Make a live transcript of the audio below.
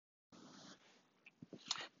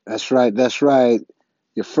That's right. That's right.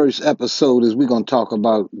 Your first episode is we're going to talk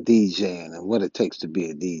about DJing and what it takes to be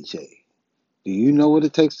a DJ. Do you know what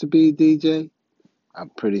it takes to be a DJ? I'm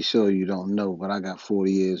pretty sure you don't know, but I got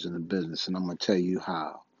 40 years in the business and I'm going to tell you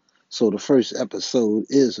how. So, the first episode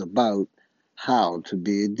is about how to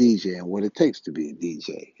be a DJ and what it takes to be a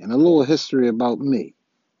DJ and a little history about me.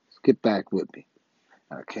 Get back with me.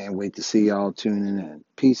 I can't wait to see y'all tuning in.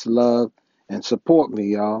 Peace, love, and support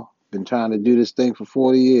me, y'all. Been trying to do this thing for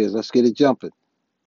 40 years. Let's get it jumping.